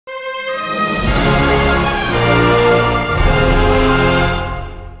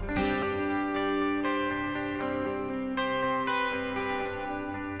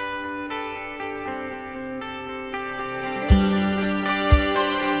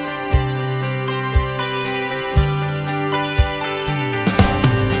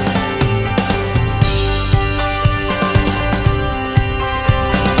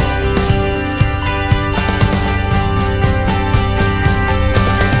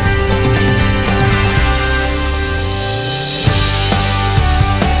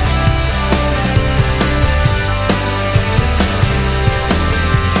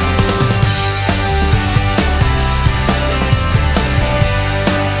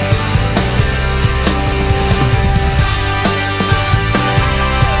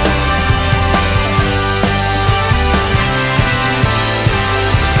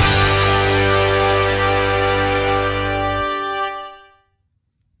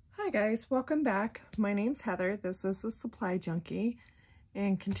guys, welcome back. My name's Heather. This is the Supply Junkie,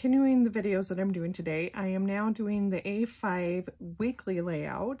 and continuing the videos that I'm doing today, I am now doing the A5 weekly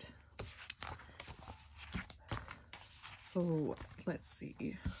layout. So let's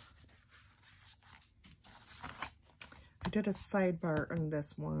see. I did a sidebar on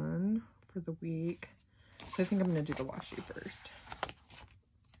this one for the week, so I think I'm going to do the washi first.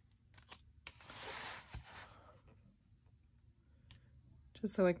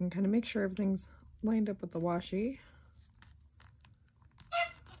 Just so I can kind of make sure everything's lined up with the washi.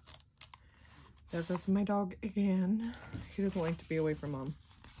 There goes my dog again. He doesn't like to be away from mom.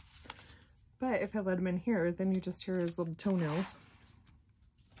 But if I let him in here, then you just hear his little toenails.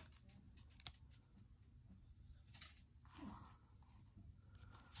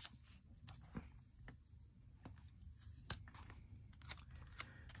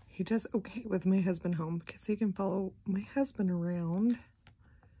 He does okay with my husband home because he can follow my husband around.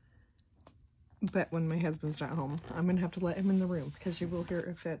 But when my husband's not home, I'm going to have to let him in the room because you will hear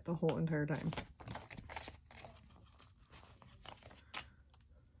a fit the whole entire time.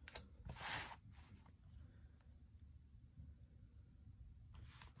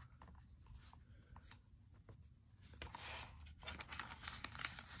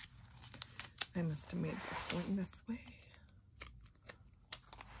 I must have made this going this way.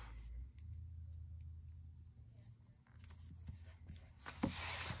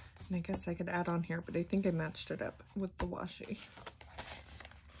 And I guess I could add on here, but I think I matched it up with the washi,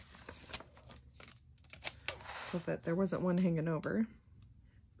 so that there wasn't one hanging over.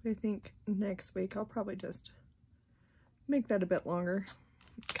 But I think next week I'll probably just make that a bit longer,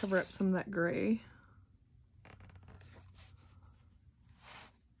 cover up some of that gray.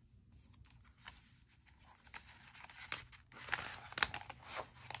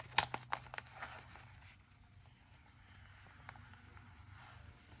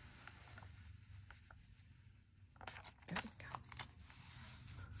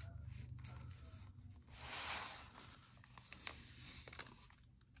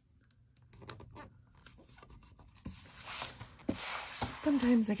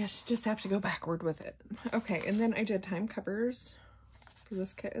 Sometimes I guess you just have to go backward with it. Okay, and then I did time covers for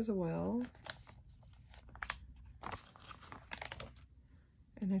this kit as well.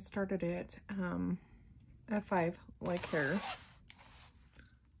 And I started it F5 like hair.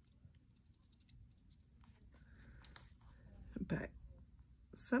 But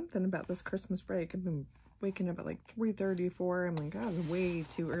something about this Christmas break, I've been waking up at like 3:34. I'm like, oh, it's way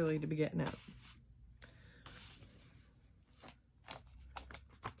too early to be getting up.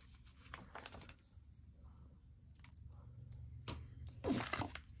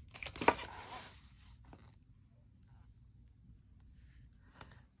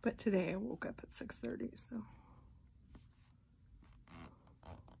 But today I woke up at 6:30, so.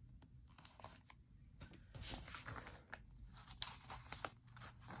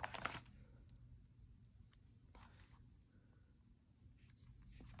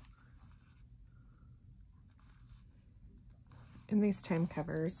 And these time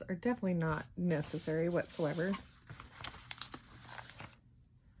covers are definitely not necessary whatsoever.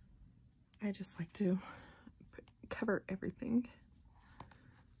 I just like to cover everything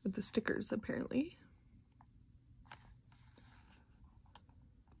with the stickers, apparently.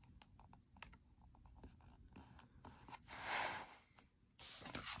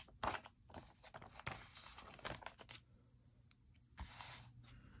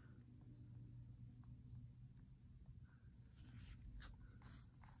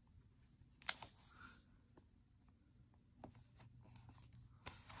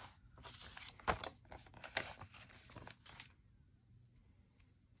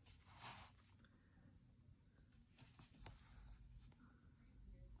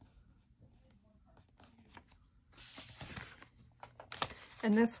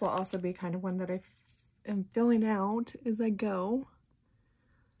 And this will also be kind of one that I am filling out as I go.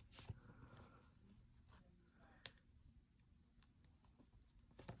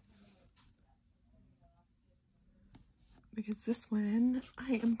 Because this one,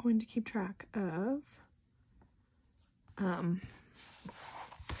 I am going to keep track of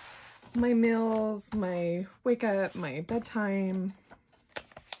my meals, my wake up, my bedtime,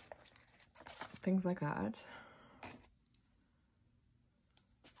 things like that.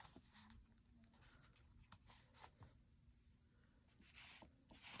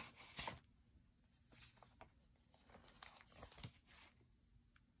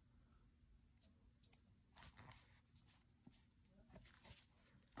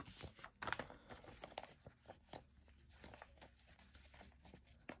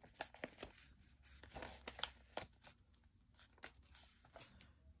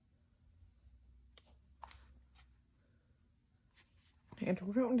 I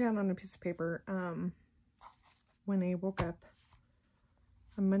had written down on a piece of paper when I woke up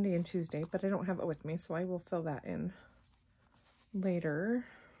on Monday and Tuesday, but I don't have it with me, so I will fill that in later.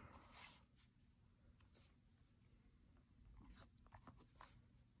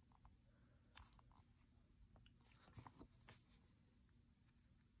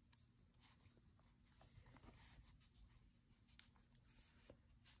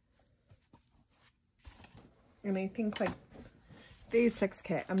 And I think like day 6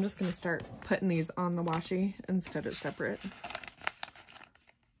 kit, I'm just going to start putting these on the washi instead of separate.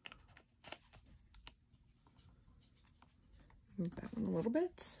 Move that one a little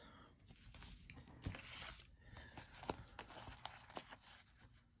bit.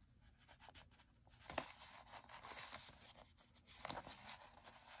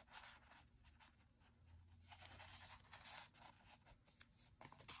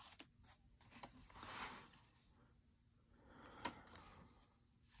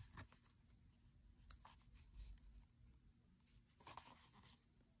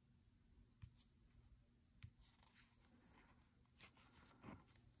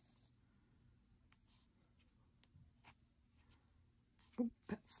 Oh,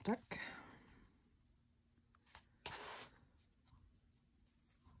 that's stuck.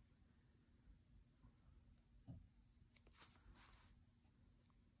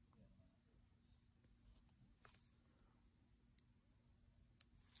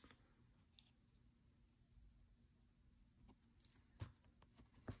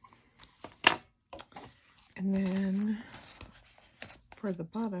 And then for the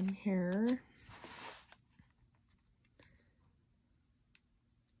bottom here,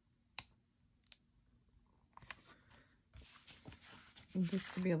 this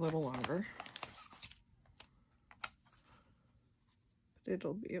could be a little longer, but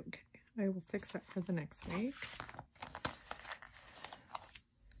it'll be okay. I will fix that for the next week.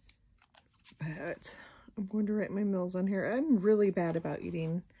 But I'm going to write my meals on here. I'm really bad about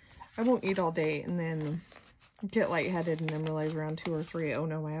eating. I won't eat all day and then get lightheaded and then realize around 2 or 3, oh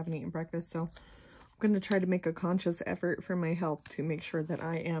no, I haven't eaten breakfast. So I'm going to try to make a conscious effort for my health to make sure that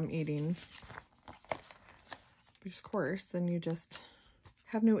I am eating. Because of course, then you just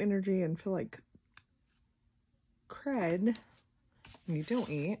have no energy and feel like crud when you don't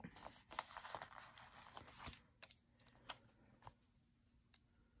eat.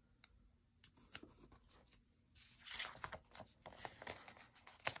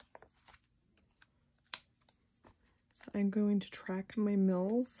 I'm going to track my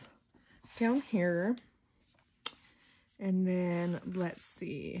meals down here. And then let's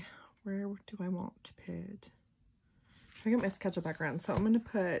see, where do I want to put? I got my schedule back around, so I'm going to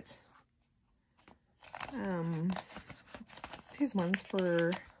put these ones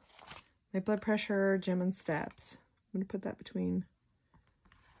for my blood pressure, gym, and steps. I'm going to put that between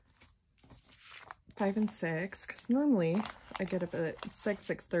 5 and 6, because normally I get up at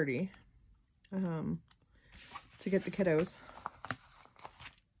 6:30. To get the kiddos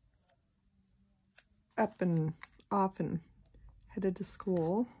up and off and headed to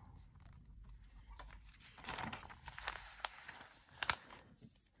school.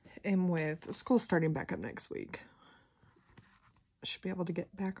 And with school starting back up next week, I should be able to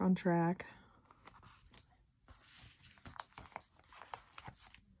get back on track.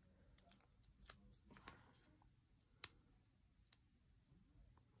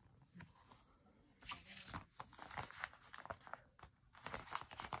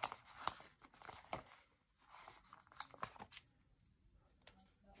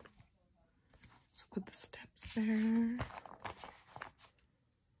 Put the steps there.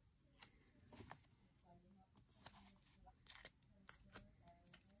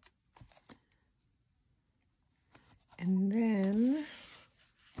 And then,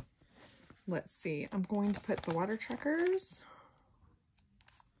 let's see, I'm going to put the water checkers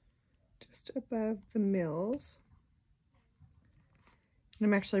just above the meals. And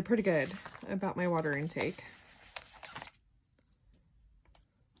I'm actually pretty good about my water intake.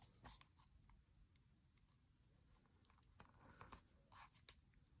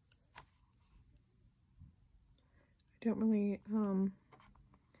 Don't really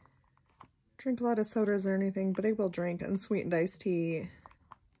drink a lot of sodas or anything, but I will drink unsweetened iced tea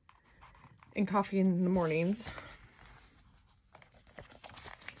and coffee in the mornings.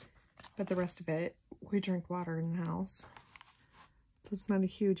 But the rest of it, we drink water in the house. So it's not a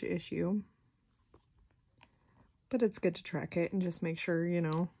huge issue. But it's good to track it and just make sure, you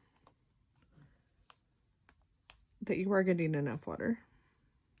know, that you are getting enough water.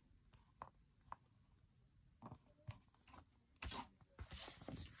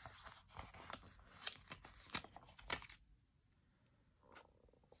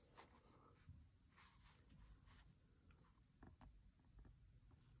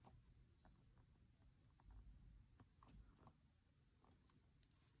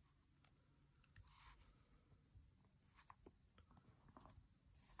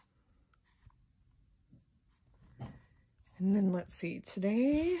 And then let's see,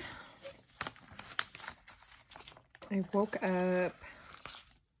 today I woke up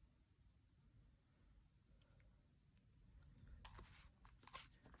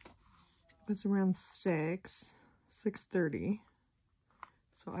it was around 6:30.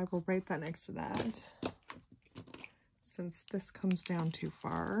 So I will write that next to that. Since this comes down too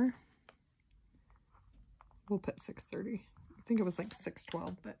far, we'll put 6:30. I think it was like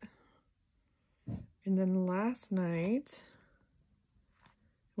 6:12, but. And then last night, I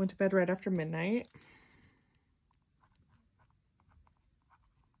went to bed right after midnight.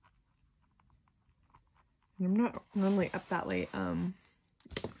 And I'm not normally up that late,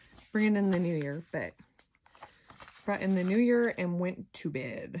 bringing in the new year, but brought in the new year and went to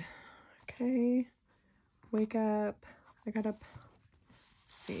bed. Okay, wake up. I got up,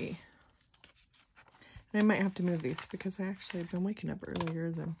 let's see. And I might have to move these because I actually have been waking up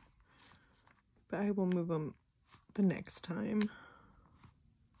earlier than, but I will move them the next time.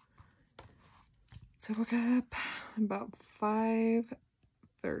 So I woke up about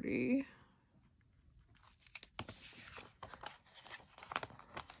 5:30.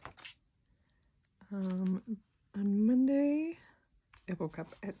 On Monday, I woke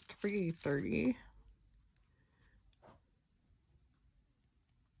up at 3:30.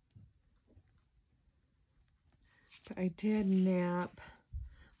 But I did nap.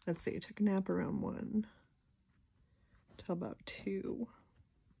 Let's see, I took a nap around 1 till about 2.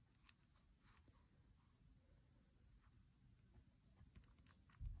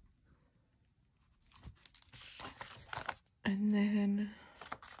 And then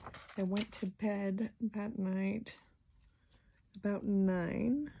I went to bed that night about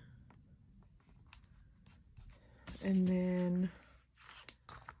 9. And then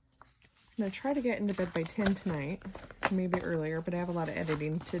I'm going to try to get into bed by 10 tonight, maybe earlier, but I have a lot of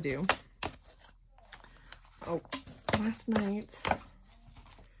editing to do. Oh, last night,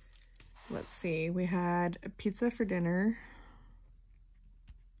 let's see, we had a pizza for dinner.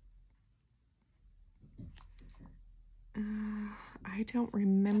 I don't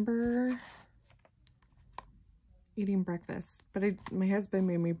remember eating breakfast, but my husband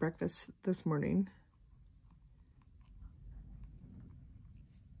made me breakfast this morning.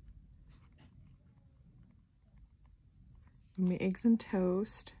 My eggs and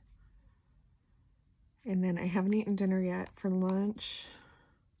toast. And then I haven't eaten dinner yet. For lunch,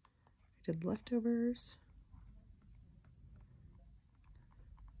 I did leftovers.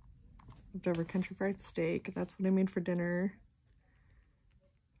 Leftover country fried steak. That's what I made for dinner.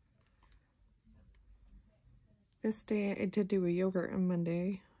 This day, I did do a yogurt on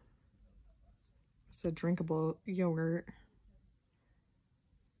Monday. It's a drinkable yogurt.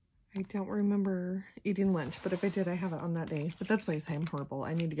 I don't remember eating lunch, but if I did, I have it on that day. But that's why I say I'm horrible.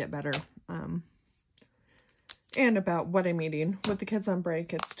 I need to get better. And about what I'm eating. With the kids on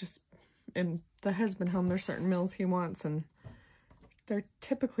break, it's just, and the husband home, there's certain meals he wants, and they're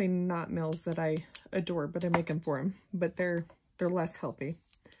typically not meals that I adore, but I make them for him. But they're less healthy.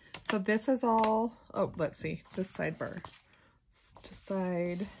 So this is all, oh, let's see, this sidebar. Let's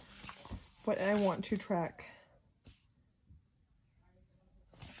decide what I want to track.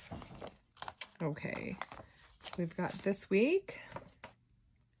 Okay, so we've got this week.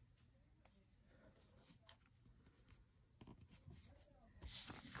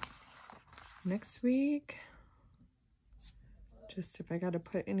 Next week. Just if I got to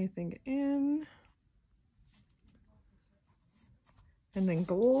put anything in. And then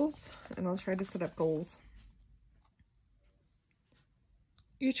goals, and I'll try to set up goals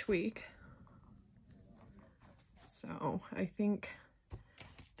each week. So I think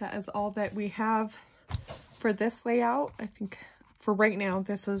that is all that we have for this layout. I think for right now,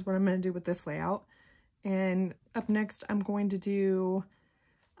 this is what I'm going to do with this layout. And up next, I'm going to do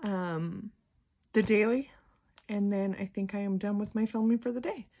the daily. And then I think I am done with my filming for the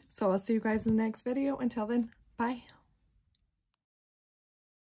day. So I'll see you guys in the next video. Until then, bye.